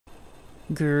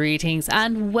Greetings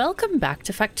and welcome back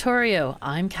to Factorio.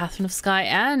 I'm KatherineOfSky,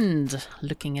 and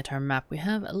looking at our map, we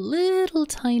have a little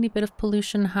tiny bit of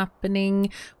pollution happening.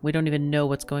 We don't even know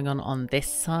what's going on this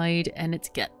side, and it's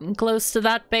getting close to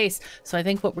that base. So I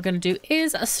think what we're going to do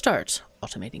is start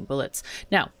automating bullets.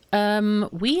 Now, do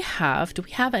we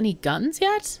have any guns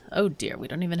yet? Oh dear, we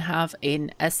don't even have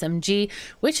an SMG,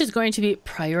 which is going to be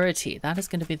priority. That is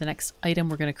going to be the next item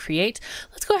we're going to create.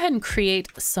 Let's go ahead and create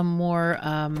some more.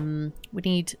 We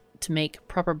need to make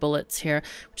proper bullets here.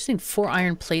 We just need 4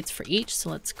 iron plates for each. So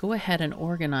let's go ahead and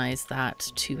organize that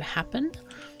to happen.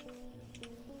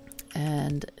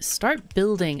 And start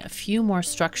building a few more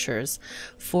structures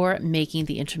for making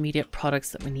the intermediate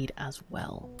products that we need as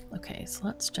well. Okay, so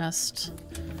let's just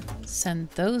send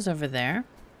those over there.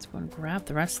 Let's go and grab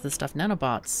the rest of the stuff.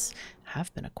 Nanobots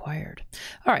have been acquired.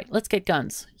 All right, let's get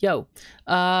guns. Yo,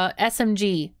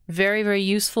 SMG, very, very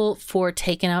useful for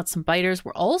taking out some biters.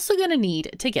 We're also going to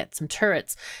need to get some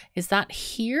turrets. Is that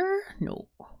here? No.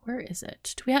 Where is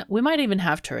it? Do we have? We might even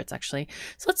have turrets, actually.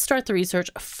 So let's start the research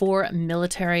for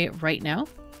military right now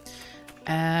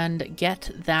and get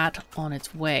that on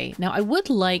its way. Now, I would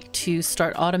like to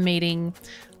start automating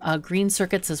green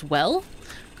circuits as well.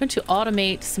 I'm going to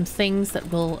automate some things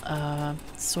that will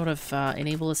sort of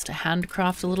enable us to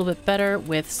handcraft a little bit better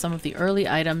with some of the early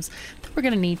items that we're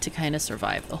going to need to kind of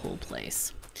survive the whole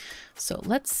place. So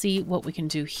let's see what we can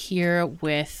do here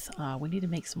with, we need to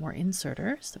make some more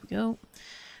inserters. There we go.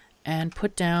 And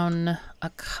put down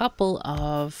a couple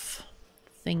of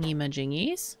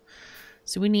thingy-majingies.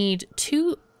 So we need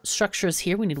 2 structures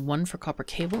here. We need 1 for copper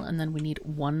cable, and then we need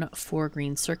 1 for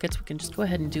green circuits. We can just go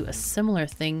ahead and do a similar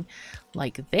thing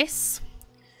like this.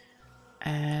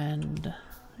 And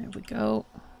there we go.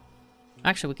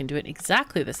 Actually, we can do it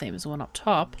exactly the same as the one up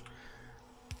top.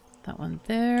 That one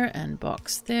there, and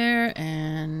box there,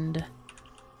 and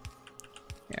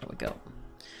there we go.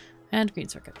 And green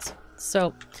circuits.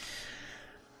 So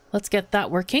let's get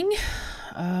that working.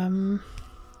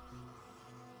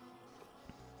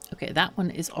 Okay, that one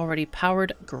is already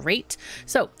powered. Great.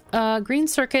 So green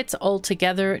circuits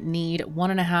altogether need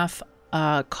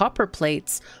 1.5 copper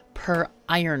plates per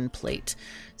iron plate.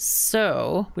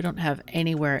 So we don't have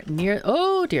anywhere near.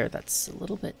 Oh dear, that's a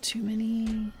little bit too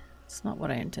many. It's not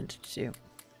what I intended to do.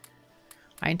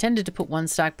 I intended to put 1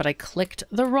 stack, but I clicked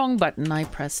the wrong button. I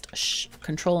pressed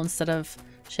Control instead of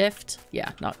Shift.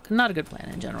 Yeah, not a good plan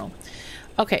in general.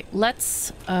 Okay,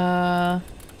 let's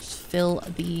fill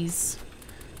these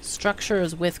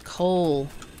structures with coal.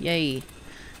 Yay.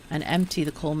 And empty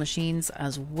the coal machines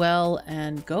as well.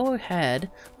 And go ahead.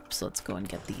 Oops, let's go and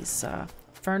get these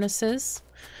furnaces.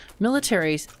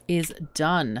 Military is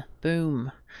done.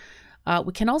 Boom.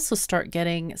 We can also start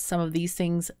getting some of these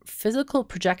things. Physical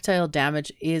projectile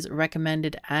damage is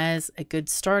recommended as a good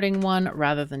starting one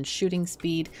rather than shooting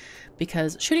speed,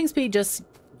 because shooting speed just,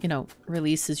 you know,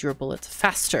 releases your bullets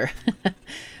faster.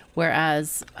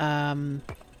 Whereas,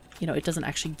 you know, it doesn't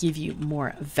actually give you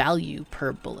more value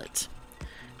per bullet.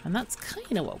 And that's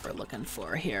kind of what we're looking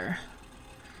for here.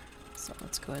 So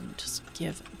let's go ahead and just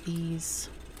give these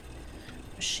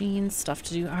machines stuff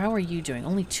to do. How are you doing?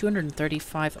 Only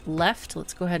 235 left.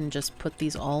 Let's go ahead and just put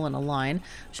these all in a line.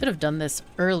 Should have done this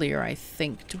earlier, I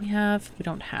think. Do we have? We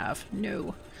don't have.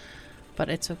 No. But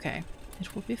it's okay.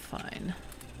 It will be fine.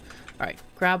 All right.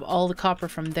 Grab all the copper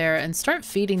from there and start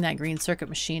feeding that green circuit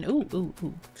machine. Ooh, ooh,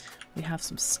 ooh. We have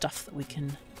some stuff that we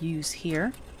can use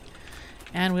here.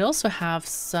 And we also have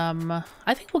some...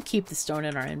 I think we'll keep the stone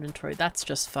in our inventory. That's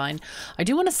just fine. I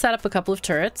do want to set up a couple of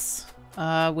turrets.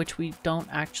 Which we don't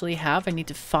actually have. I need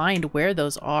to find where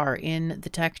those are in the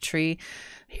tech tree.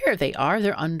 Here they are.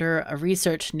 They're under a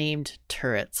research named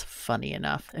turrets. Funny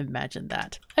enough. Imagine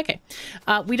that. Okay.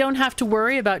 We don't have to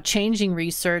worry about changing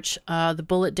research. The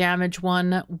bullet damage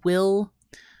one will...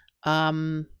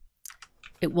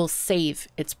 it will save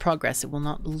its progress. It will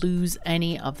not lose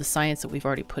any of the science that we've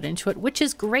already put into it, which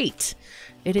is great.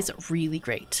 It is really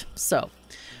great. So,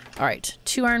 all right.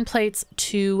 2 iron plates,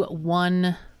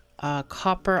 1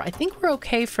 copper. I think we're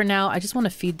okay for now. I just want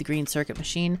to feed the green circuit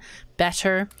machine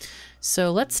better.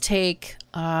 So let's take,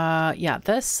 yeah,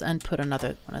 this and put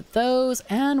another one of those.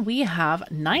 And we have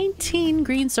 19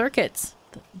 green circuits.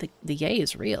 The yay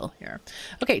is real here.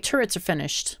 Okay, turrets are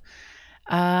finished.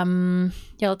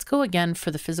 Yeah, let's go again for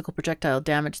the physical projectile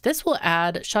damage. This will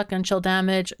add shotgun shell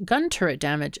damage, gun turret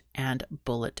damage, and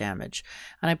bullet damage.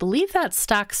 And I believe that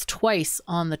stacks twice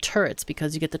on the turrets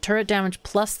because you get the turret damage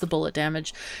plus the bullet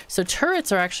damage. So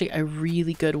turrets are actually a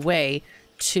really good way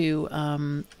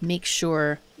to make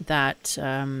sure that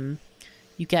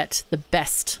you get the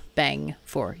best bang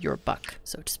for your buck,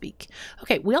 so to speak.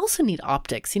 Okay, we also need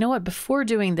optics. You know what? Before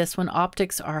doing this one,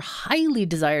 optics are highly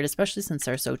desired, especially since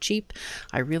they're so cheap.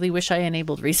 I really wish I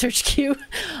enabled research queue.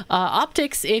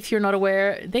 Optics, if you're not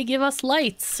aware, they give us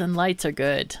lights, and lights are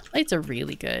good. Lights are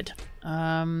really good.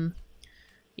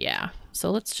 Yeah,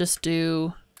 so let's just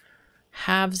do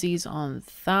halvesies on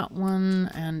that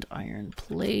one and iron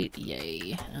plate.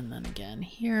 Yay. And then again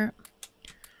here.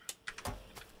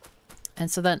 And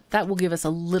so that will give us a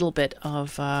little bit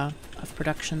of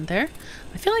production there.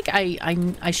 I feel like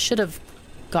I should have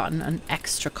gotten an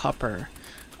extra copper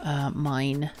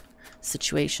mine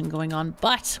situation going on.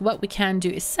 But what we can do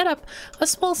is set up a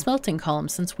small smelting column,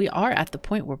 since we are at the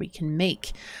point where we can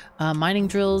make mining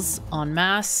drills en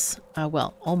masse.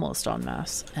 Well, almost en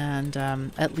masse. And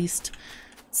at least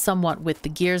somewhat with the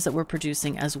gears that we're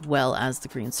producing, as well as the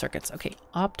green circuits. Okay,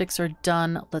 optics are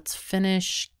done. Let's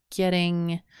finish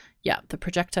getting... Yeah, the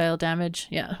projectile damage.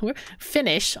 Yeah, we're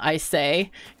finish, I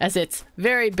say, as it's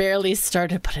very barely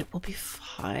started, but it will be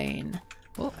fine.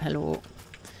 Oh, hello.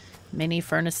 Mini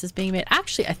furnaces being made.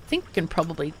 Actually, I think we can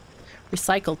probably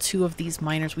recycle 2 of these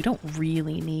miners. We don't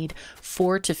really need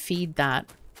 4 to feed that.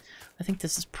 I think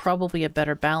this is probably a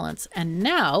better balance. And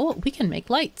now we can make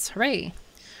lights. Hooray.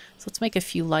 So let's make a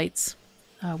few lights.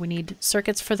 We need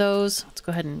circuits for those. Let's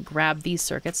go ahead and grab these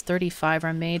circuits. 35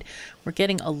 are made. We're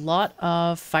getting a lot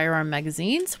of firearm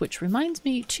magazines, which reminds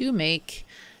me to make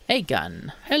a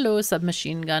gun. Hello,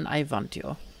 submachine gun. I want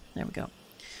you. There we go.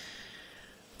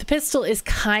 The pistol is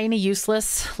kind of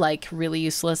useless, like really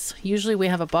useless. Usually we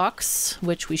have a box,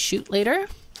 which we shoot later,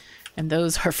 and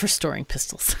those are for storing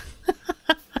pistols.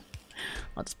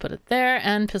 I'll just put it there,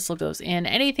 and pistol goes in.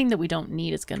 Anything that we don't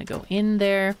need is going to go in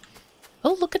there.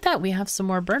 Oh, look at that. We have some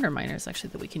more burner miners, actually,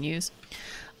 that we can use.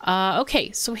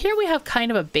 Okay, so here we have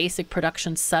kind of a basic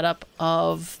production setup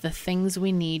of the things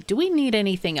we need. Do we need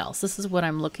anything else? This is what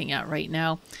I'm looking at right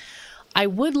now. I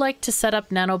would like to set up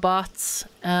nanobots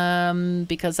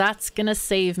because that's going to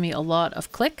save me a lot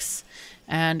of clicks.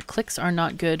 And clicks are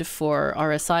not good for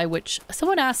RSI, which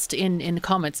someone asked in the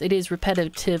comments. It is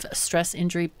repetitive stress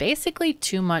injury, basically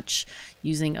too much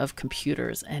using of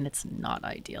computers, and it's not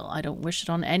ideal. I don't wish it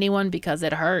on anyone because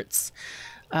it hurts.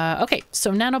 Okay,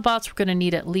 so nanobots, we're going to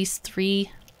need at least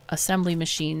 3 assembly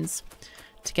machines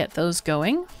to get those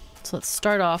going. So let's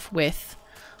start off with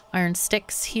iron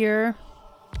sticks here.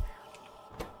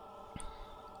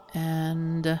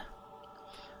 And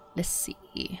let's see.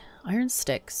 Iron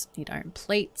sticks, need iron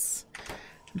plates.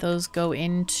 Those go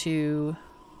into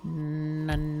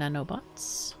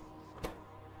nanobots,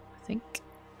 I think.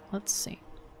 Let's see.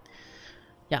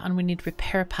 Yeah, and we need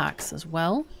repair packs as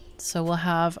well. So we'll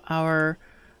have our...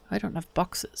 I don't have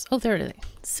boxes. Oh, there it is.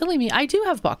 Silly me. I do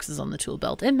have boxes on the tool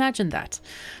belt. Imagine that.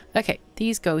 Okay,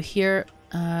 these go here.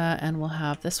 And we'll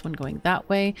have this one going that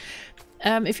way.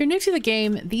 If you're new to the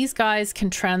game, these guys can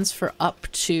transfer up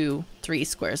to 3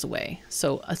 squares away.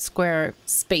 So a square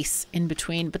space in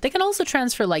between, but they can also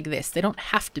transfer like this. They don't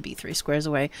have to be 3 squares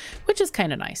away, which is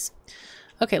kind of nice.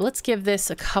 Okay, let's give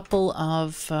this a couple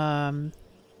of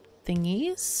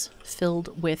thingies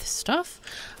filled with stuff.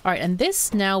 All right, and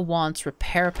this now wants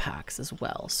repair packs as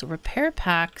well. So repair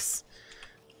packs,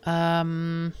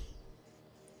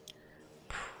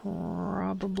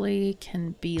 probably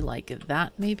can be like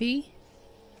that maybe.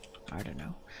 I don't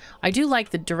know. I do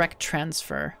like the direct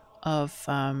transfer of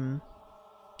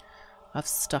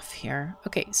stuff here.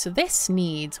 Okay, so this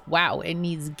needs, wow, it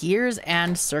needs gears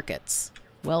and circuits.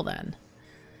 Well then.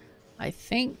 I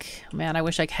think, man, I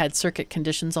wish I had circuit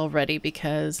conditions already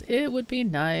because it would be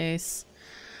nice.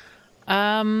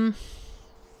 Let's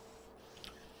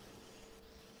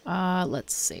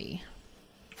see.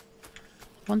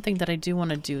 One thing that I do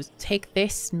want to do is take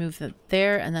this, move it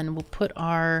there, and then we'll put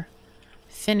our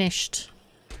finished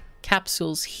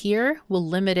capsules here. We'll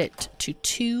limit it to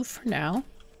 2 for now.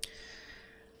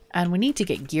 And we need to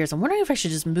get gears. I'm wondering if I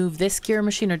should just move this gear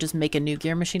machine or just make a new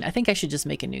gear machine. I think I should just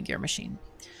make a new gear machine.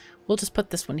 We'll just put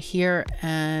this one here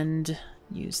and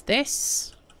use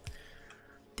this.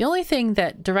 The only thing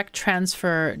that direct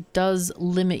transfer does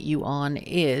limit you on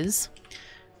is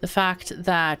the fact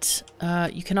that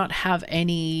you cannot have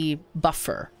any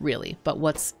buffer, really, but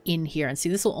what's in here. And see,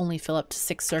 this will only fill up to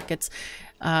 6 circuits.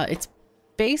 It's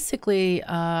basically,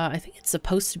 I think it's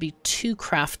supposed to be 2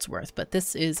 crafts worth, but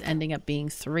this is ending up being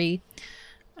 3.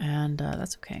 And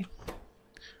that's okay.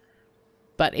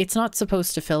 But it's not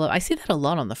supposed to fill up. I see that a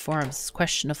lot on the forums. This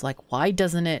question of like, why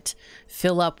doesn't it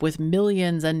fill up with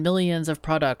millions and millions of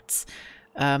products?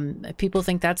 People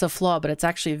think that's a flaw, but it's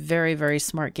actually very, very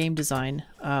smart game design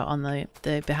on the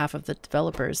behalf of the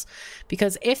developers.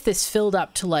 Because if this filled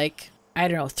up to like I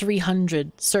don't know,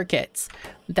 300 circuits,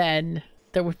 then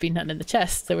there would be none in the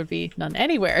chest. There would be none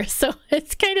anywhere. So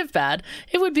it's kind of bad.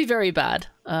 It would be very bad.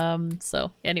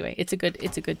 So anyway, it's a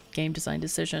good game design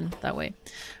decision that way.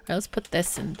 All right, let's put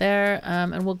this in there,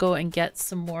 and we'll go and get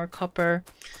some more copper.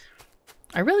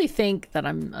 I really think that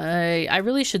I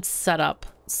really should set up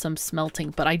some smelting,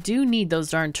 but I do need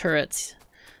those darn turrets.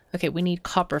 Okay, we need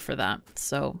copper for that.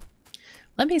 So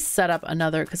let me set up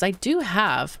another, because I do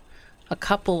have a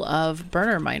couple of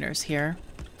burner miners here.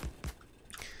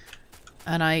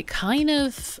 And I kind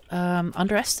of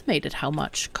underestimated how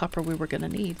much copper we were going to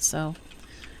need, so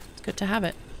it's good to have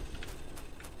it.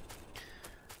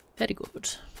 Very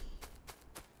good.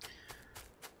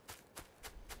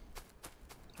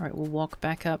 All right, we'll walk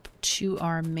back up to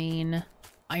our main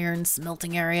iron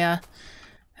smelting area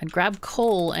and grab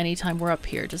coal anytime we're up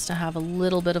here, just to have a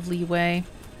little bit of leeway.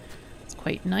 It's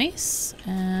quite nice,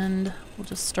 and we'll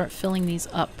just start filling these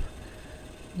up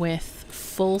with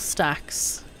full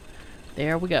stacks.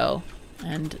 There we go.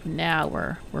 And now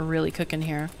we're really cooking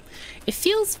here. It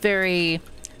feels very,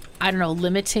 I don't know,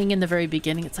 limiting in the very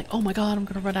beginning. It's like, oh my god, I'm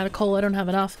gonna run out of coal, I don't have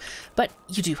enough. But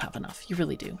you do have enough, you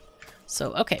really do.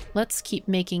 So, okay, let's keep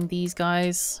making these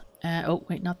guys. Oh,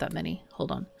 wait, not that many. Hold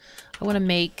on. I want to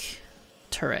make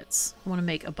turrets. I want to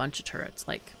make a bunch of turrets,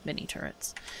 like mini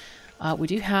turrets. We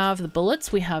do have the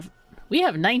bullets. We have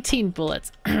 19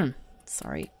 bullets.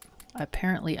 Sorry.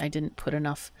 Apparently, I didn't put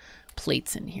enough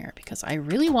plates in here because I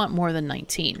really want more than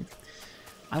 19.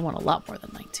 I want a lot more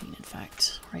than 19, in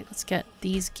fact. All right, let's get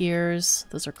these gears.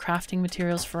 Those are crafting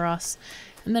materials for us.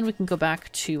 And then we can go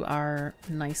back to our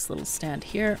nice little stand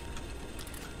here.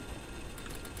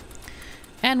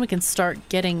 And we can start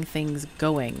getting things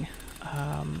going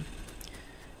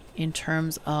in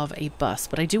terms of a bus.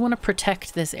 But I do want to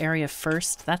protect this area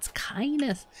first. That's kind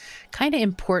of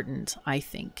important, I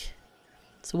think.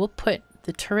 So we'll put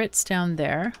the turrets down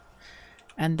there.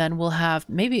 And then we'll have,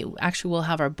 maybe actually we'll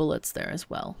have our bullets there as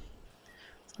well.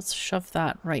 So let's shove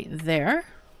that right there.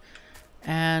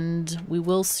 And we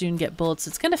will soon get bullets.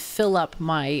 It's going to fill up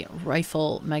my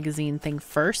rifle magazine thing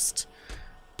first.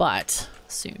 But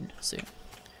soon.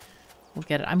 We'll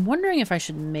get it. I'm wondering if I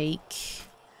should make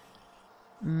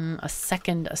a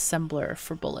second assembler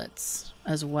for bullets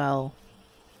as well.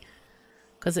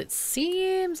 Because it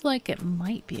seems like it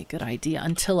might be a good idea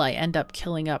until I end up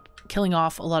killing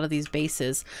off a lot of these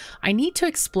bases. I need to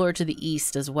explore to the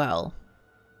east as well.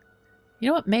 You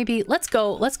know what? Maybe let's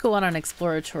go on an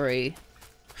exploratory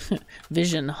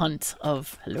vision hunt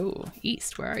of, hello,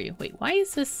 east, where are you? Wait, why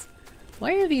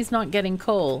are these not getting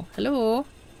coal? Hello?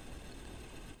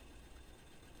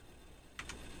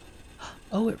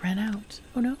 Oh, it ran out.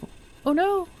 Oh no. Oh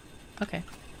no. Okay.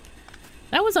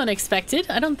 That was unexpected.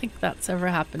 I don't think that's ever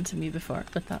happened to me before,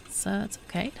 but that's it's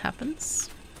okay. It happens.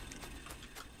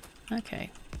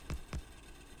 Okay.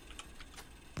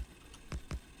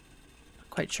 Not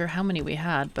quite sure how many we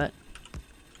had, but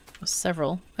it was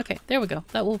several. Okay, there we go.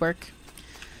 That will work.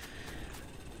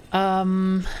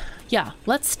 Yeah,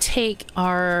 let's take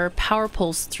our power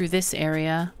poles through this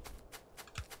area.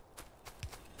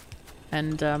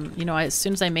 And, you know, as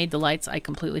soon as I made the lights, I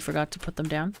completely forgot to put them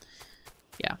down.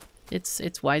 Yeah,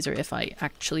 it's wiser if I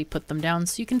actually put them down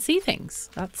so you can see things.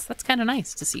 That's kind of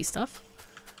nice to see stuff.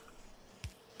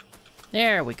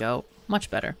 There we go. Much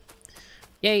better.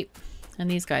 Yay.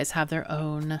 And these guys have their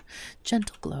own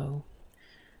gentle glow.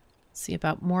 See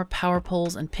about more power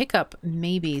poles and pick up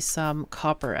maybe some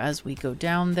copper as we go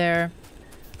down there.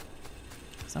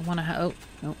 Because I want to have... Oh,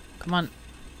 no. Come on.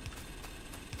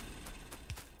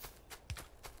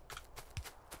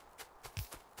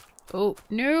 Oh,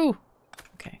 no.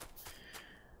 Okay.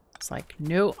 It's like,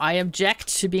 no, I object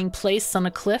to being placed on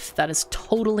a cliff. That is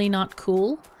totally not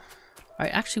cool. All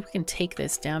right, actually, we can take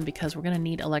this down because we're going to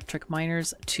need electric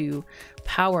miners to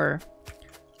power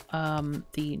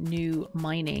the new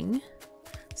mining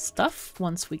stuff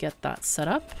once we get that set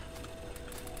up.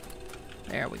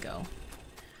 There we go.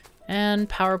 And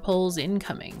power poles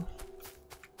incoming.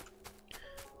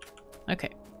 Okay.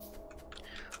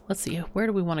 Let's see, where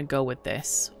do we want to go with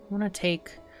this? I want to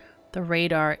take the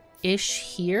radar-ish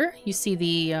here. You see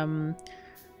the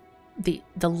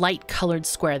light colored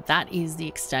square, that is the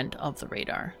extent of the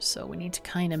radar. So we need to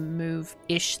kind of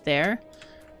move-ish there.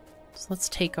 So let's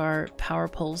take our power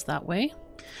poles that way.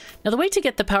 Now the way to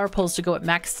get the power poles to go at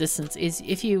max distance is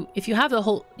if you have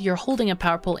you're holding a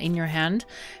power pole in your hand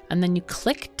and then you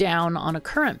click down on a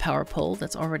current power pole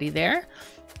that's already there,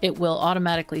 it will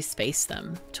automatically space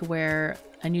them to where,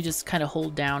 and you just kind of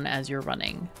hold down as you're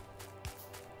running.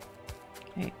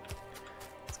 Okay.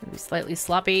 It's gonna be slightly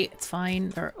sloppy. It's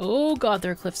fine. Oh god,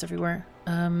 there are cliffs everywhere.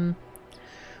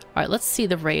 All right, let's see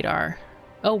the radar.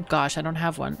 Oh gosh, I don't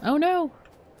have one. Oh no.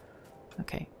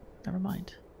 Okay, never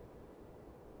mind.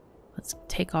 Let's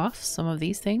take off some of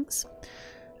these things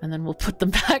and then we'll put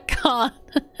them back on.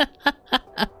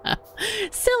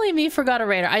 Silly me, forgot a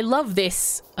radar. I love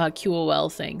this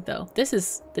QOL thing though. This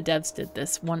is, the devs did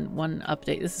this one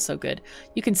update. This is so good.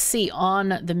 You can see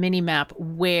on the mini map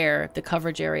where the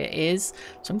coverage area is.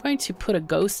 So I'm going to put a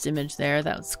ghost image there.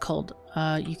 That's called,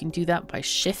 you can do that by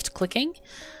shift clicking.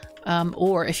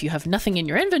 Or if you have nothing in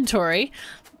your inventory,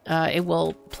 it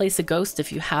will place a ghost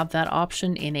if you have that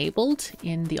option enabled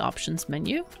in the options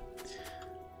menu.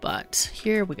 But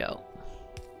here we go.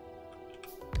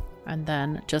 And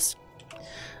then just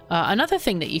another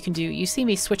thing that you can do, you see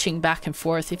me switching back and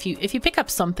forth. If you pick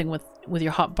up something with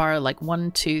your hotbar, like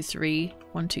 1, 2, 3,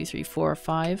 1, 2, 3, 4,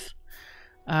 5,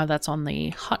 that's on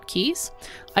the hotkeys.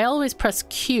 I always press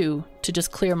Q to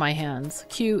just clear my hands.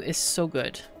 Q is so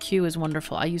good. Q is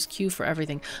wonderful. I use Q for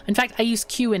everything. In fact, I use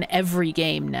Q in every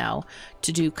game now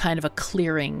to do kind of a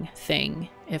clearing thing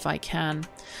if I can.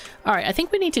 All right, I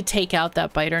think we need to take out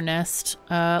that biter nest.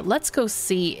 Let's go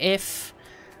see if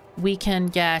we can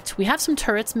get, we have some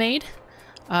turrets made.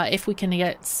 If we can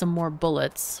get some more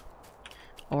bullets,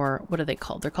 or what are they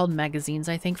called? They're called magazines,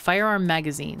 I think. Firearm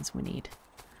magazines we need.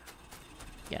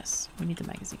 Yes, we need the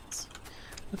magazines.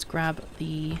 Let's grab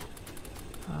the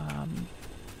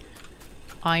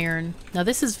iron. Now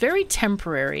this is very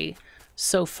temporary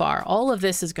so far. All of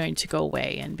this is going to go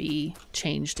away and be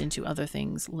changed into other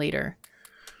things later.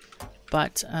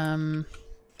 But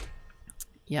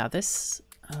yeah, this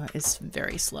is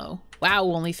very slow. Wow,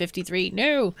 only 53.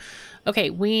 No! Okay,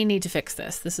 we need to fix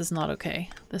this. This is not okay.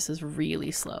 This is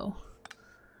really slow.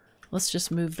 Let's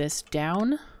just move this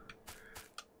down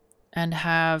and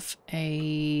have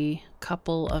a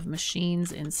couple of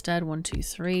machines instead. 1, 2,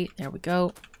 3. There we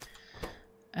go.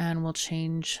 And we'll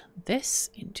change this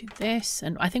into this.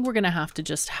 And I think we're going to have to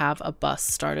just have a bus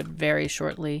started very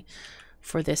shortly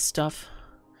for this stuff.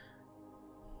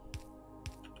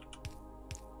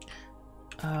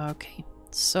 Okay,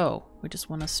 so we just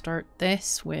want to start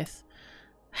this with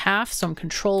half. So I'm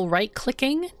control right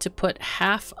clicking to put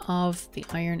half of the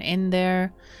iron in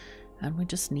there. And we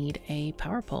just need a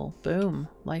power pole. Boom.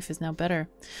 Life is now better.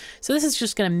 So this is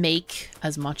just going to make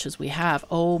as much as we have.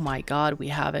 Oh my god, we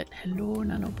have it. Hello,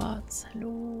 nanobots.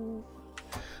 Hello.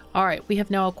 All right, we have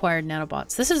now acquired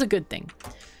nanobots. This is a good thing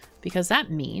because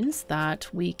that means that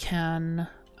we can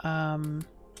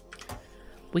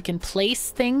place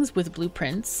things with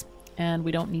blueprints and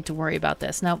we don't need to worry about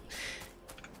this. Now,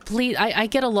 please, I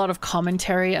get a lot of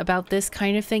commentary about this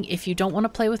kind of thing. If you don't want to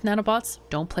play with nanobots,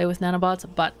 don't play with nanobots.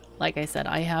 But like I said,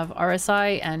 I have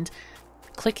RSI and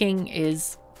clicking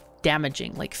is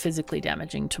damaging, like physically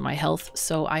damaging to my health.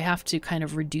 So I have to kind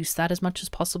of reduce that as much as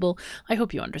possible. I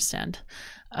hope you understand.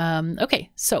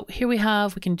 Okay, so here we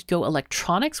can go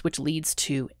electronics, which leads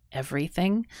to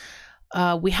everything.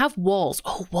 We have walls.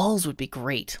 Oh, walls would be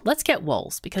great. Let's get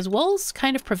walls because walls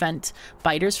kind of prevent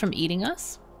biters from eating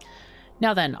us.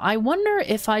 Now then, I wonder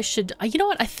if I should, you know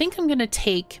what? I think I'm going to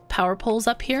take power poles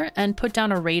up here and put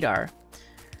down a radar.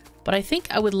 But I think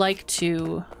I would like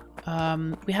to,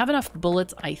 we have enough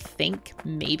bullets, I think,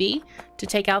 maybe, to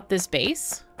take out this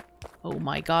base. Oh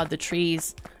my god, the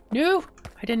trees. No,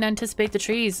 I didn't anticipate the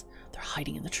trees. They're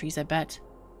hiding in the trees, I bet.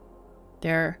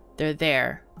 They're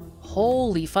there.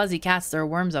 Holy fuzzy cats, there are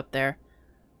worms up there.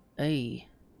 Ay.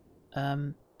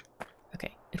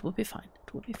 Okay, it will be fine.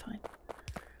 It will be fine.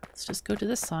 Let's just go to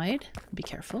the side. Be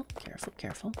careful, careful,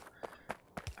 careful.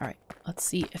 All right, let's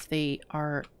see if they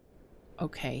are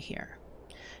okay here.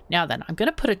 Now then, I'm going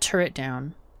to put a turret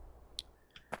down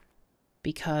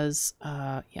because,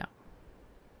 yeah.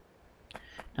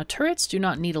 Now, turrets do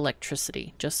not need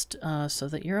electricity, just so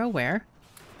that you're aware.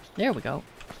 There we go.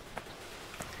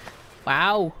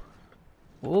 Wow.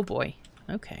 Oh boy.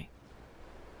 Okay.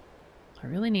 I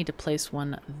really need to place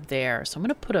one there. So I'm going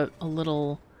to put a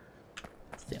little...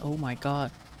 Oh my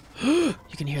god. You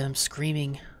can hear them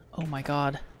screaming. Oh my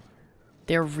god.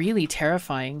 They're really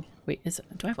terrifying. Wait, do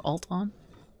I have Alt on?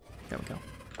 There we go.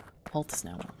 Alt is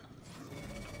now on.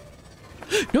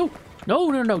 No! No,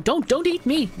 no, no. Don't eat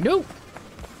me! No!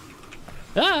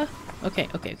 Ah! Okay,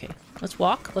 okay, okay. Let's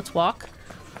walk. Let's walk.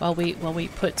 While we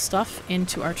put stuff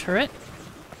into our turret.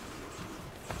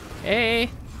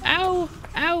 Hey! Ow!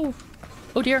 Ow!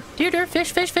 Oh dear. Dear, dear.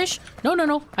 Fish, fish, fish! No, no,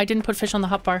 no. I didn't put fish on the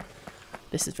hotbar.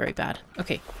 This is very bad.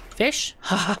 Okay. Fish?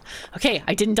 Haha. Okay,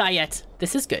 I didn't die yet.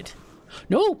 This is good.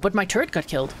 No, but my turret got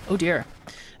killed. Oh dear.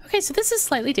 Okay, so this is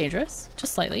slightly dangerous.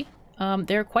 Just slightly.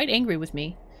 They're quite angry with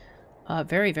me.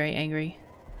 Very, very angry.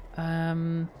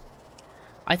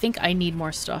 I think I need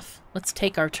more stuff. Let's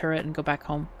take our turret and go back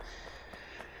home.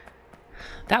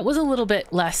 That was a little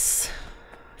bit less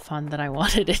fun than I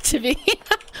wanted it to be.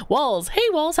 Walls. Hey,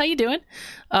 Walls, how you doing?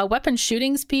 Weapon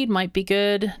shooting speed might be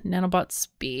good. Nanobot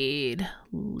speed.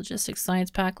 Logistics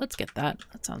science pack. Let's get that.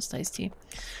 That sounds nice to you.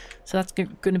 So that's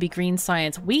going to be green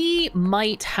science. We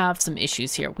might have some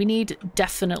issues here. We need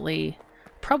definitely,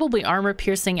 probably armor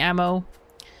piercing ammo.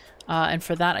 And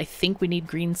for that, I think we need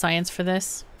green science for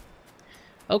this.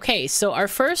 Okay, so our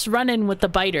first run-in with the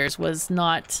biters was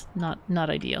not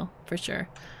ideal, for sure.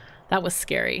 That was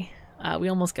scary. We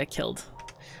almost got killed.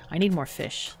 I need more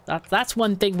fish. That's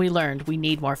one thing we learned. We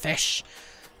need more fish.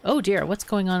 Oh dear, what's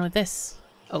going on with this?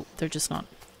 Oh, they're just not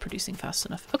producing fast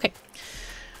enough. Okay.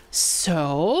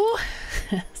 So,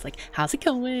 it's like, how's it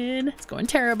going? It's going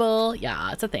terrible.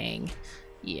 Yeah, it's a thing.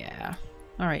 Yeah.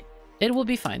 All right. It will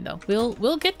be fine though.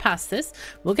 We'll get past this.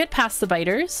 We'll get past the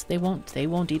biters. They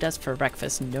won't eat us for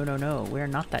breakfast. No, no, no. We're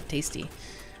not that tasty.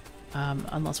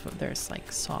 Unless there's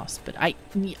like sauce, but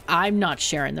I'm not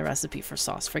sharing the recipe for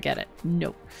sauce. Forget it.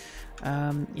 No.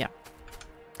 Yeah.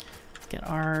 Let's get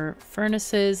our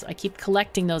furnaces. I keep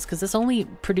collecting those because this only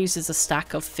produces a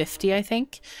stack of 50, I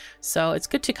think. So it's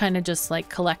good to kind of just like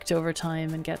collect over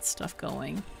time and get stuff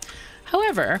going.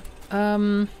 However,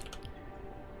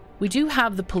 we do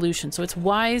have the pollution, so it's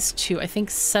wise to, I think,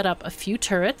 set up a few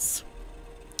turrets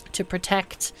to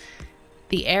protect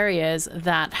the areas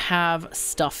that have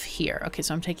stuff here. Okay,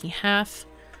 so I'm taking half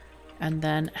and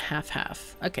then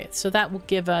half. Okay, so that will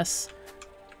give us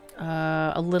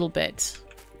a little bit.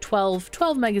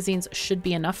 12 magazines should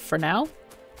be enough for now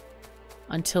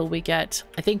until we get,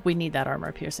 I think we need that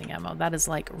armor piercing ammo. That is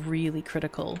like really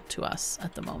critical to us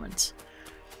at the moment.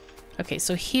 Okay,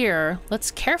 so here,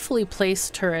 let's carefully place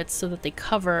turrets so that they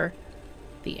cover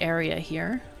the area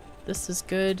here. This is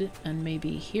good, and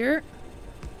maybe here.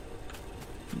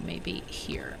 Maybe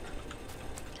here.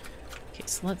 Okay,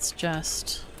 so let's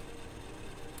just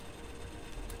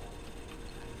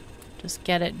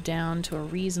get it down to a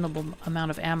reasonable amount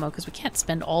of ammo, because we can't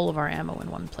spend all of our ammo in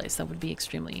one place. That would be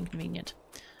extremely inconvenient.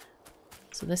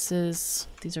 So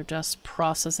these are just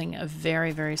processing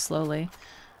very, very slowly.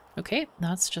 Okay,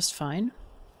 that's just fine.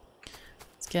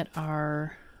 Let's get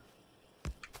our...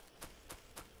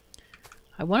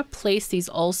 I want to place these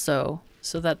also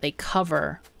so that they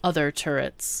cover other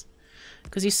turrets.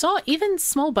 Because you saw even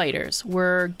small biters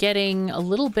were getting a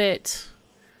little bit...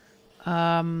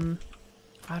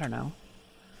 I don't know.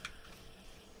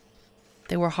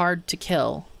 They were hard to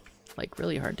kill. Like,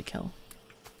 really hard to kill.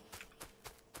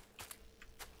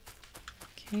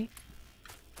 Okay.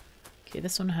 Okay,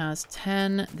 this one has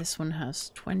 10. This one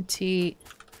has 20.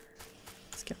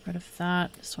 Let's get rid of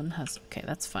that. This one has... Okay,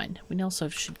 that's fine. We also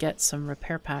should get some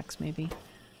repair packs, maybe.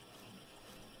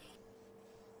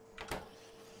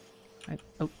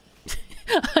 Oh.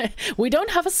 We don't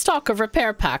have a stock of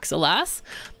repair packs, alas.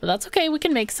 But that's okay. We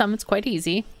can make some. It's quite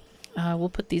easy. We'll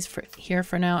put these here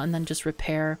for now and then just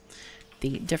repair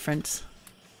the different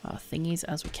thingies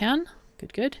as we can.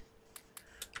 Good, good.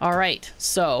 All right,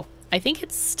 so... I think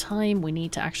it's time we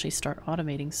need to actually start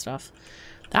automating stuff.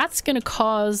 That's going to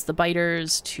cause the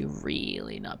biters to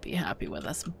really not be happy with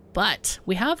us. But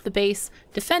we have the base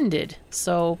defended.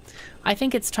 So I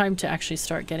think it's time to actually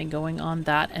start getting going on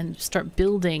that and start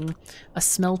building a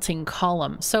smelting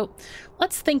column. So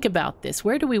let's think about this.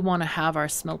 Where do we want to have our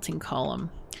smelting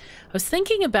column? I was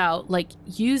thinking about like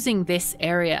using this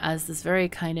area as this very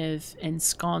kind of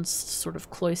ensconced sort of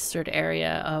cloistered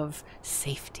area of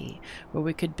safety where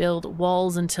we could build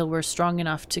walls until we're strong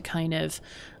enough to kind of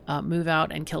move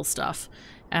out and kill stuff.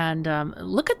 And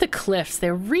look at the cliffs.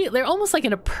 They're almost like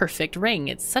in a perfect ring.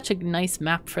 It's such a nice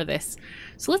map for this.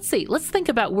 So let's see. Let's think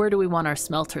about where do we want our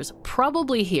smelters?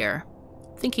 Probably here.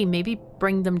 Thinking maybe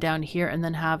bring them down here and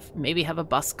then maybe have a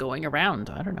bus going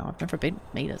around. I don't know. I've never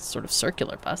made a sort of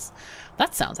circular bus.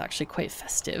 That sounds actually quite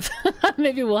festive.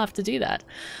 Maybe we'll have to do that.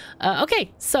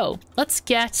 Okay, so let's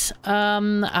get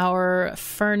our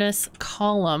furnace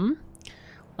column.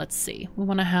 Let's see. We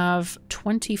want to have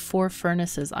 24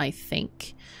 furnaces, I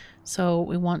think. So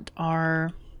we want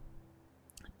our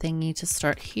thingy to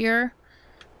start here.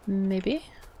 Maybe.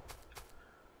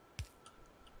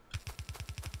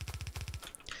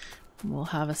 We'll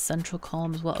have a central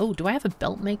column as well. Oh, do I have a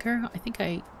belt maker? I think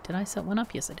did I set one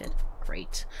up? Yes, I did.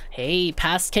 Great. Hey,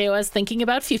 past KOS thinking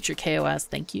about future KOS.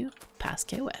 Thank you. Past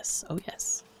KOS. Oh,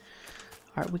 yes.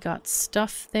 All right, we got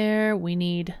stuff there. We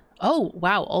need... Oh,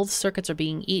 wow. All the circuits are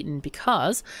being eaten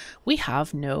because we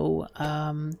have no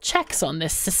checks on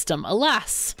this system.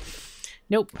 Alas.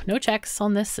 Nope, no checks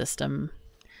on this system.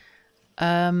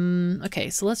 Okay,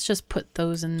 so let's just put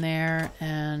those in there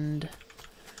and...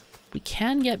 We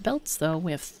can get belts though.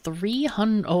 We have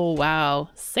 300. Oh, wow.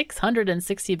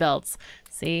 660 belts.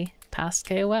 See, past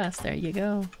KOS. There you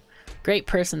go. Great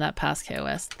person, that past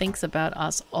KOS. Thinks about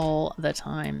us all the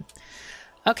time.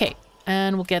 Okay.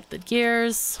 And we'll get the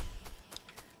gears.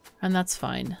 And that's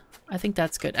fine. I think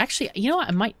that's good. Actually, you know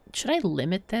what? Should I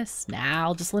limit this? Nah,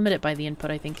 I'll just limit it by the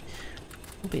input, I think.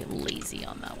 We'll be lazy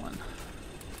on that one.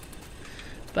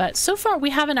 But so far, we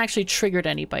haven't actually triggered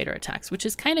any biter attacks, which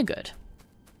is kind of good.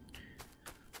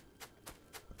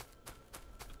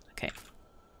 Okay.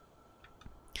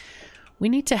 We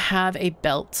need to have a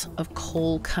belt of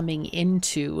coal coming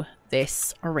into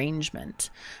this arrangement,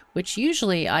 which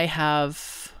usually I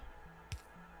have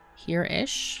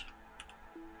here-ish.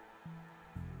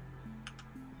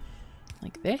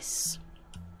 Like this.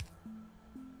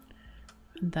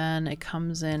 And then it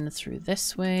comes in through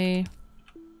this way.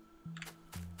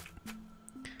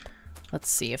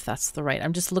 Let's see if that's the right.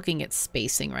 I'm just looking at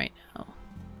spacing right now.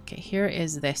 Okay, here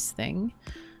is this thing.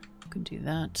 We can do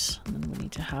that. And then we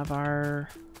need to have our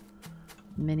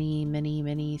mini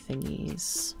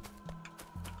thingies.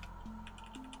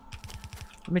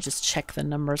 Let me just check the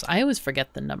numbers. I always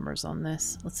forget the numbers on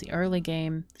this. Let's see, early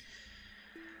game.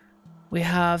 We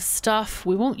have stuff.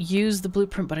 We won't use the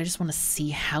blueprint, but I just want to see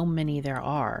how many there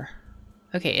are.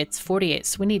 Okay, it's 48,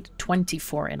 so we need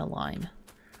 24 in a line.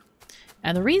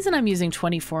 And the reason I'm using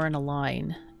 24 in a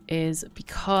line is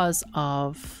because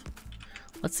of...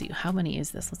 Let's see, how many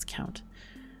is this? Let's count.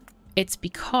 It's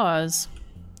because...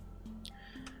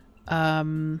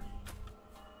 10.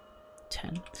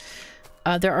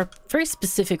 There are very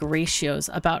specific ratios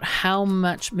about how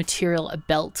much material a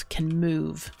belt can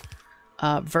move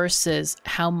versus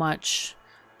how much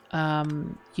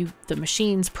the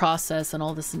machines process and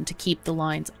all this, and to keep the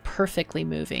lines perfectly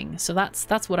moving. So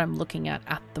that's what I'm looking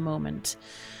at the moment.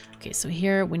 Okay, so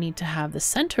here we need to have the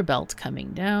center belt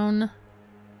coming down.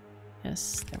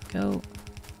 Yes, there we go.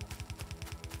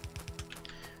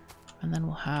 And then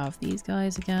we'll have these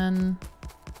guys again.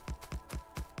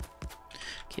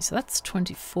 Okay, so that's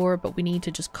 24, but we need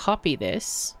to just copy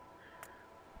this.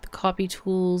 The copy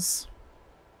tools.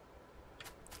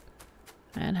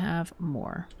 And have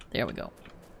more. There we go.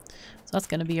 So that's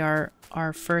going to be our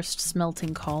first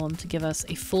smelting column to give us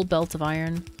a full belt of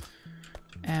iron.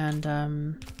 And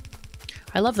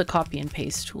I love the copy and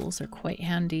paste tools. They're quite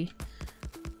handy.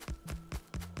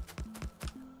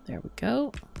 There we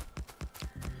go.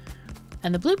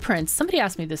 And the blueprints, somebody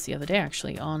asked me this the other day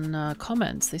actually on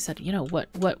comments. They said, you know,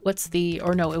 what's the,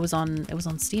 or no, it was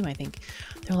on Steam, I think.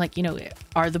 They're like, you know,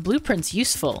 are the blueprints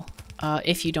useful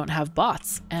if you don't have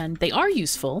bots? And they are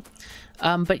useful,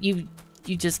 but you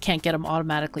just can't get them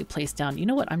automatically placed down. You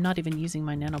know what? I'm not even using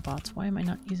my nanobots. Why am I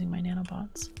not using my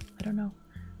nanobots? I don't know.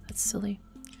 That's silly.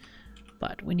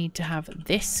 But we need to have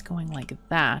this going like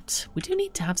that. We do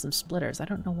need to have some splitters. I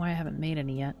don't know why I haven't made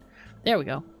any yet. There we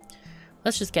go.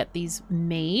 Let's just get these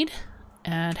made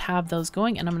and have those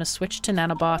going. And I'm going to switch to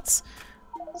nanobots.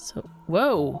 So,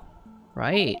 whoa.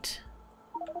 Right.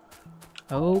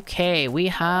 Okay, we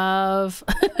have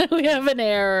we have an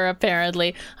error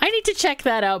apparently. I need to check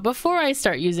that out before I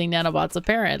start using nanobots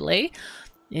apparently.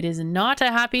 It is not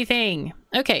a happy thing.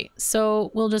 Okay,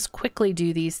 so we'll just quickly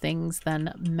do these things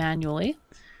then manually.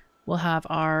 We'll have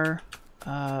our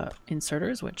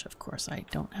inserters, which of course I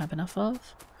don't have enough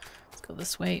of. Let's go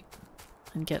this way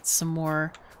and get some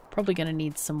more. Probably going to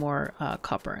need some more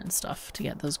copper and stuff to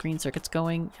get those green circuits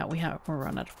going. Yeah, we're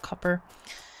run out of copper.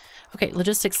 Okay,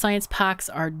 logistics science packs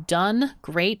are done.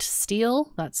 Great.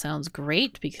 Steel, that sounds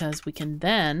great because we can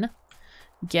then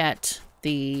get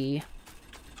the...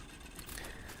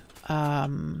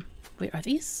 wait, are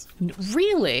these?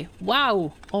 Really?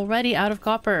 Wow, already out of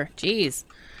copper. Jeez.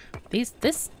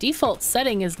 This default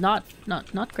setting is not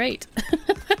great.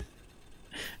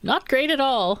 Not great at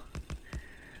all.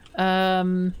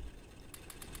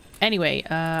 Anyway,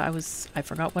 I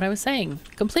forgot what I was saying.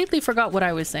 Completely forgot what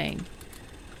I was saying.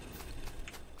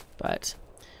 But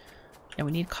yeah,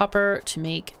 we need copper to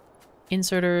make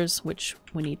inserters, which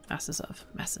we need masses of.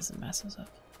 Masses and masses of.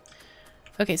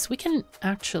 Okay, so we can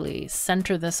actually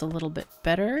center this a little bit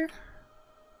better.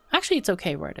 Actually, it's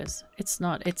okay where it is. It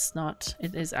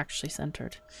is actually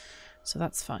centered. So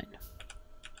that's fine.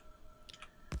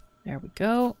 There we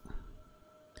go.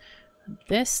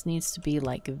 This needs to be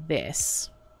like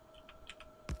this.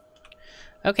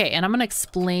 Okay, and I'm going to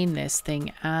explain this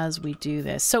thing as we do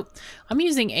this. So I'm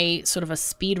using a sort of a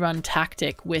speedrun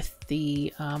tactic with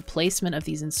the placement of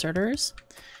these inserters.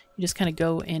 You just kind of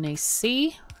go in a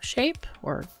C shape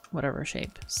or whatever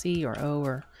shape, C or O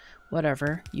or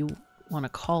whatever you want to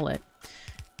call it.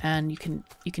 And you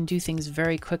can do things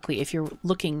very quickly if you're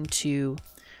looking to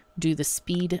do the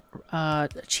speed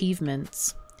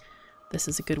achievements, this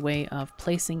is a good way of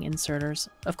placing inserters.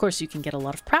 Of course, you can get a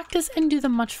lot of practice and do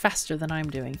them much faster than I'm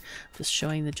doing. Just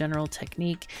showing the general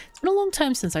technique. It's been a long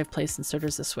time since I've placed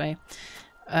inserters this way.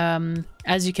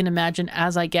 As you can imagine,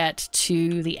 as I get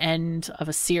to the end of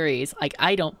a series, like,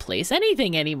 I don't place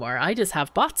anything anymore. I just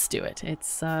have bots do it. It's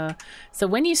so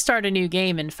when you start a new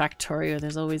game in Factorio,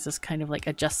 there's always this kind of like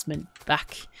adjustment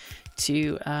back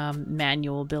to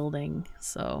manual building.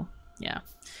 So yeah,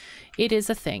 it is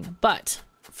a thing. But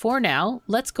for now,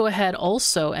 let's go ahead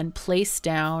also and place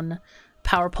down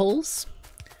power poles.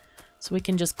 So we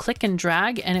can just click and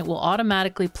drag and it will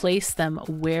automatically place them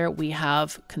where we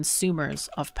have consumers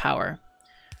of power.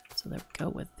 So there we go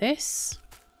with this.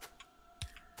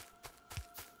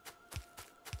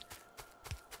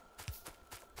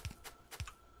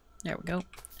 There we go.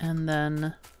 And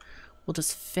then we'll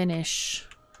just finish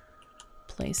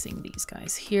placing these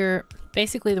guys here.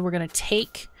 Basically, we're going to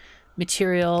take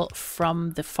material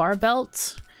from the far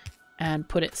belt and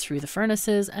put it through the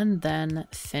furnaces and then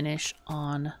finish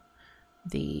on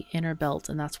the inner belt,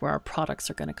 and that's where our products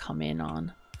are going to come in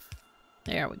on.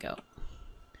 There we go.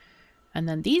 And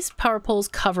then these power poles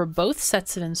cover both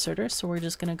sets of inserters, so we're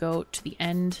just going to go to the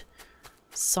end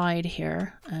side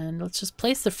here, and let's just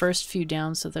place the first few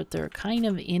down so that they're kind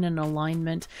of in an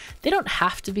alignment. They don't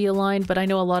have to be aligned, but I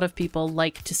know a lot of people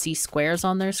like to see squares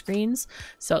on their screens,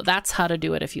 so that's how to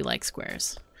do it if you like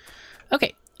squares.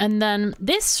 Okay, and then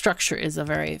this structure is a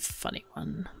very funny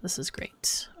one. This is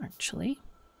great, actually.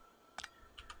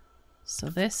 So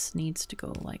this needs to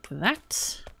go like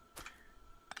that.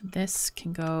 This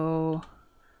can go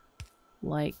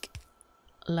like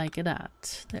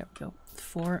that. There we go.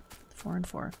 4 and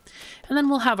 4. And then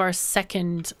we'll have our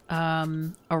second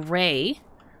array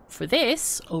for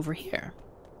this over here.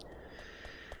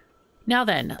 Now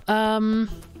then,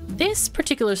 this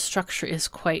particular structure is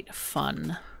quite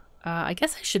fun. I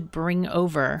guess I should bring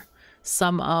over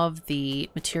some of the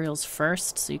materials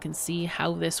first so you can see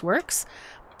how this works.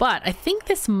 But I think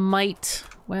this might,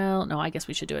 well, no, I guess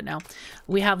we should do it now.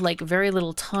 We have like very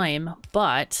little time,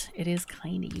 but it is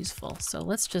kind of useful. So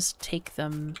let's just take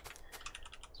them,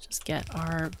 just get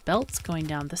our belts going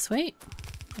down this way.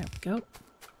 There we go.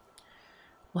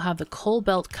 We'll have the coal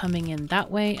belt coming in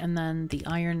that way and then the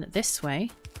iron this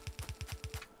way.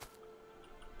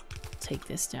 Take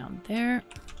this down there.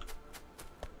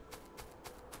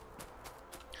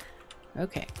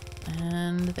 Okay,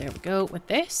 and there we go with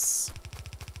this.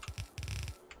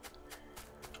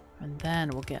 And then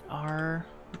we'll get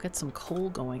some coal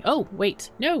going. Oh,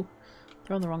 wait, no,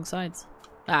 they're on the wrong sides.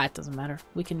 Ah, it doesn't matter.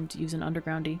 We can use an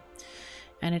undergroundy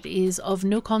and it is of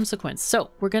no consequence. So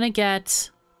we're going to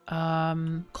get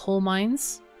coal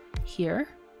mines here.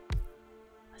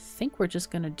 I think we're just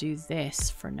going to do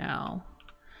this for now.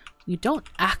 You don't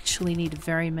actually need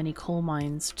very many coal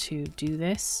mines to do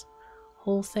this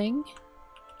whole thing.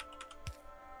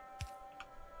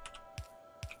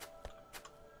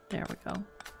 There we go.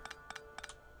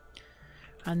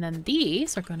 And then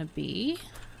these are going to be...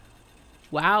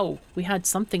 Wow, we had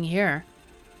something here.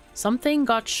 Something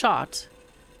got shot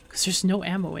because there's no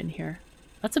ammo in here.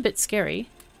 That's a bit scary.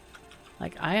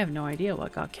 Like, I have no idea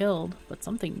what got killed, but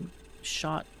something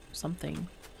shot something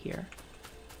here.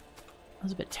 That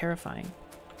was a bit terrifying.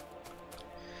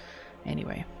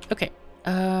 Anyway, okay.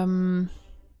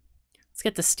 Let's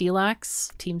get the steel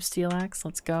axe. Team steel axe.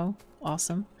 Let's go.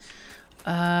 Awesome.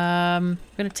 I'm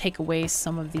going to take away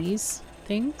some of these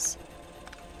things.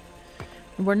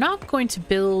 We're not going to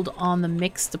build on the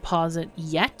mixed deposit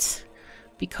yet,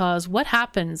 because what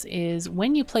happens is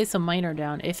when you place a miner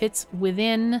down, if it's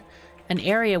within an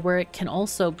area where it can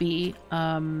also be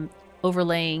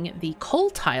overlaying the coal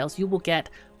tiles, you will get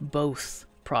both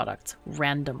products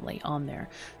randomly on there.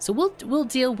 So we'll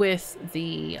deal with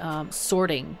the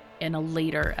sorting in a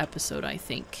later episode, I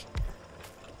think.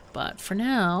 But for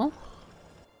now,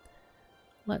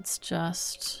 let's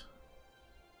just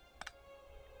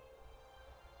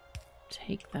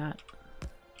take that.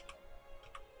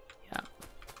 Yeah.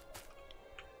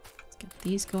 Let's get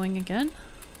these going again.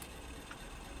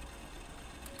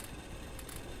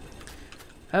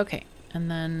 Okay,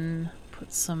 and then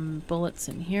put some bullets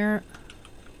in here.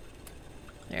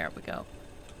 There we go.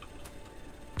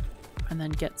 And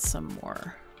then get some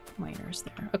more miners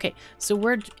there. Okay,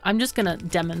 so I'm just gonna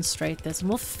demonstrate this and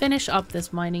we'll finish up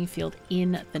this mining field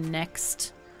in the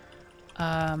next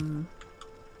thingy,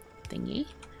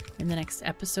 in the next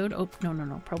episode. Oh,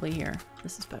 no, probably here.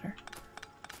 This is better.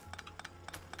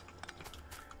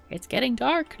 It's getting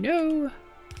dark. No.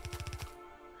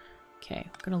 Okay,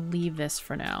 I'm gonna leave this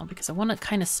for now because I want to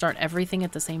kind of start everything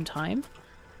at the same time.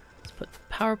 Let's put the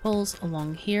power poles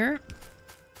along here.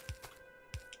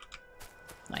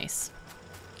 Nice.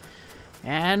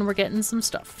 And we're getting some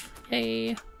stuff.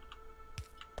 Yay.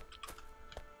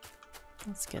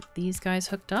 Let's get these guys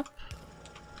hooked up.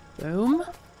 Boom.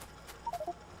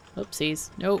 Oopsies.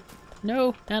 Nope.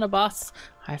 No, Nanobots.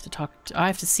 I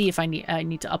have to see if I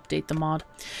need to update the mod.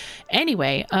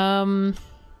 Anyway,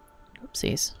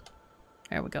 oopsies.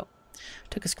 There we go.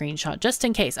 Took a screenshot just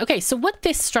in case. Okay, so what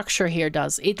this structure here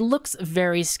does, it looks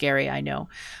very scary, I know.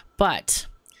 But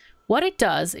what it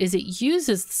does is it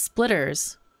uses the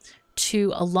splitters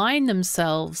to align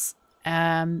themselves,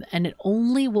 and it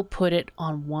only will put it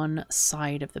on one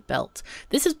side of the belt.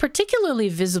 This is particularly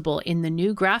visible in the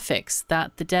new graphics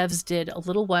that the devs did a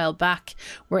little while back,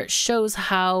 where it shows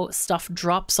how stuff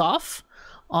drops off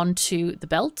onto the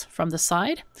belt from the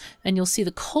side, and you'll see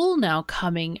the coal now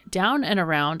coming down and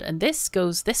around, and this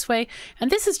goes this way, and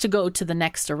this is to go to the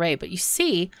next array. But you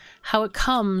see how it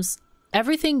comes,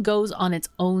 everything goes on its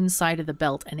own side of the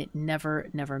belt, and it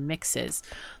never mixes.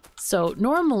 So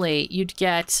normally you'd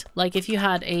get, like, if you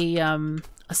had a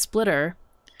splitter,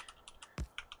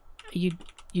 you'd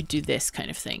do this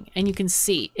kind of thing, and you can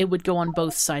see it would go on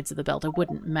both sides of the belt. It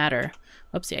wouldn't matter.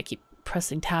 Oopsie, I keep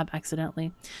pressing tab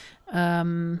accidentally.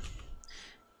 Oh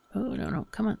no,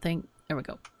 come on thing. There we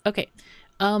go. Okay.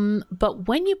 But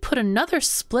when you put another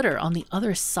splitter on the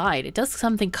other side, it does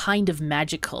something kind of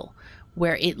magical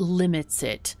where it limits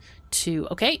it to,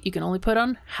 okay, you can only put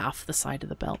on half the side of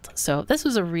the belt. So this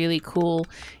was a really cool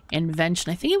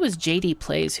invention. I think it was JD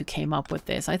Plays who came up with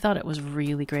this. I thought it was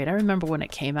really great. I remember when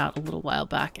it came out a little while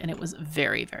back, and it was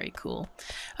very cool.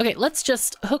 Okay, let's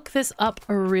just hook this up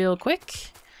real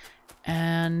quick.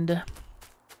 And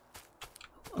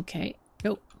okay,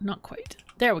 nope, not quite.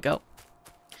 There we go.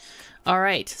 All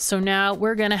right, so now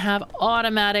we're gonna have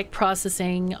automatic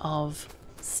processing of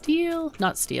steel,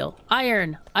 not steel,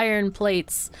 iron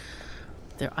plates.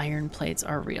 Their iron plates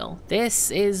are real.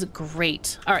 This is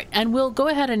great. All right, and we'll go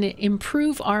ahead and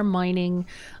improve our mining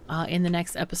in the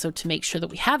next episode to make sure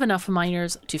that we have enough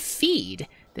miners to feed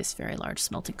this very large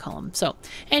smelting column. So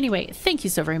anyway, thank you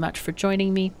so very much for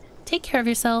joining me. Take care of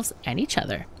yourselves and each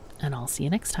other, and I'll see you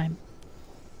next time.